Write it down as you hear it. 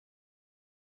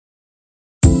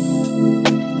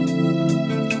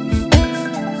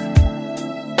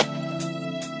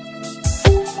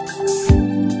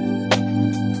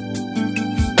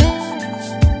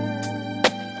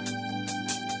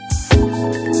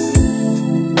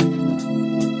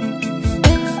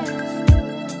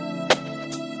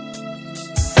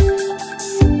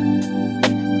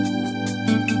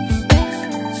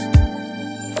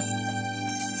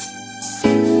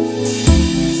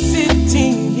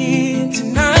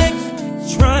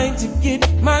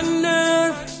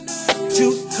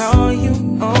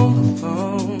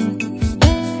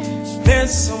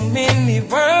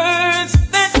words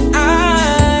that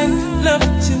I love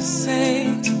to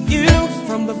say to you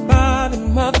from the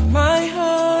bottom of my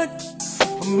heart.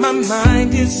 My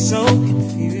mind is so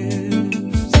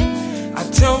confused, I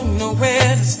don't know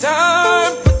where to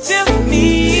start. But tell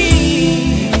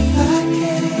me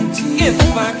if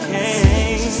I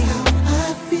can, just how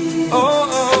I feel.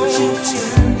 Would you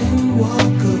turn and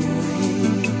walk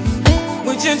away?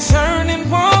 Would you turn and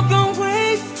walk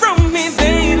away from me,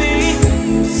 baby?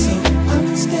 So I'm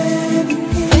standing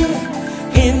here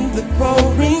in the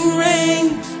pouring rain,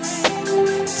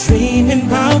 dreaming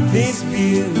about this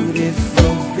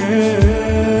beautiful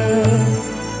girl.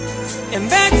 And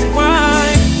that's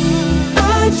why I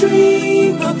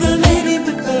dream of the lady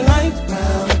with the light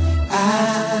brown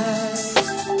eyes.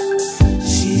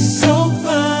 She's so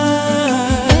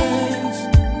fine,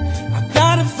 I've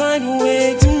gotta find a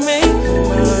way to make her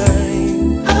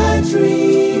mine. I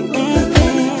dream of the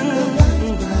lady with the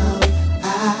light brown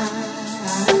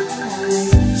eyes.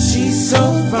 She's so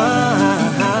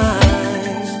fine,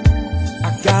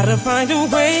 gotta find a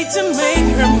way to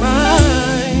make her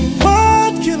mine.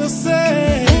 What can I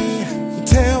say?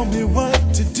 Tell me what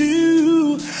to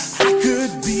do. I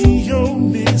could be your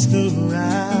Mr.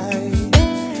 Right,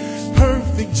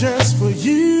 perfect just for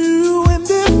you. And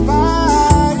if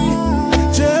I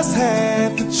just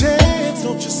had the chance,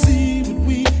 don't you see what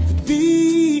we could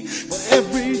be? But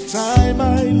every time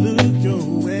I look your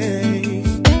way,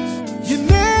 you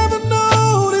never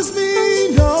notice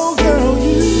me. No, girl,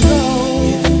 you know.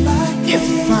 If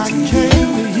I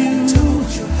came to you, told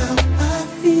you how I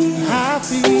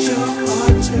feel, your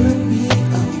heart turn me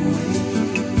away.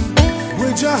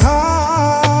 Would your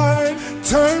heart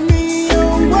turn me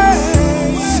away?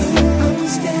 So I'm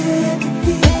standing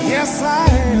here. Yes, I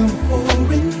am.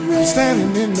 I'm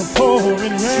standing in the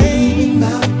pouring rain.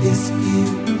 About this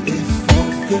beautiful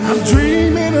girl. I'm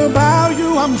dreaming about you.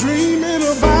 I'm dreaming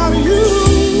about you.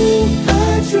 I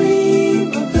dream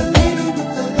of the lady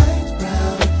with the light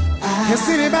brown eyes. Has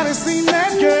anybody seen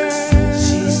that girl?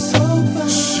 She's so fine.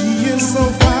 She is so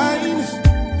fine.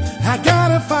 I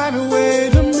gotta find a way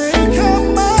to make her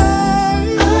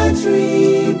mine. I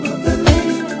dream of the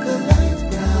lady with the light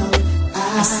brown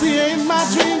eyes. I see her in my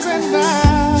dreams at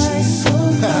night. She's so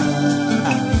fine.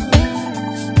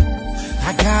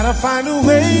 I gotta find a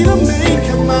way to make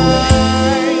her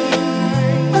mine.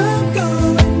 I'm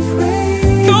going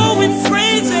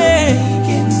crazy,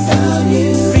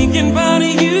 thinking about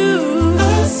you. I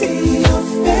see your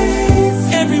face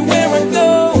everywhere I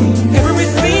go,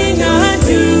 everything I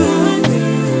do.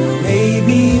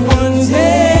 Maybe one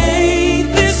day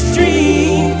this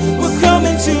dream will come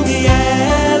into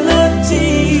reality.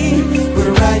 But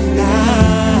right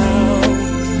now,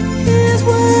 here's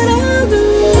what I'll do.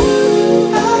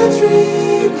 I'll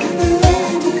dream of the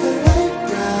lady with the light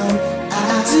brown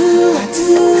eyes. I do.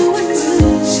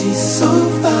 She's so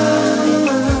fine.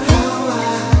 How I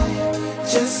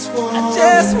just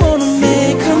wanna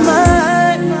make her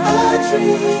mine. I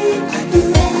dream, I do,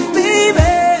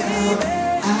 baby.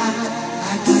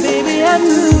 Baby, I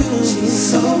do. She's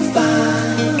so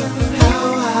fine. How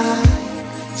I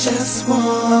just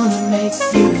wanna make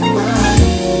you mine.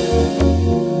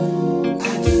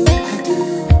 I do,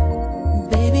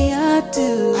 baby, I do.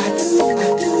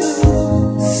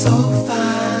 So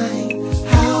fine.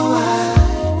 How I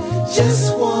just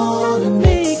wanna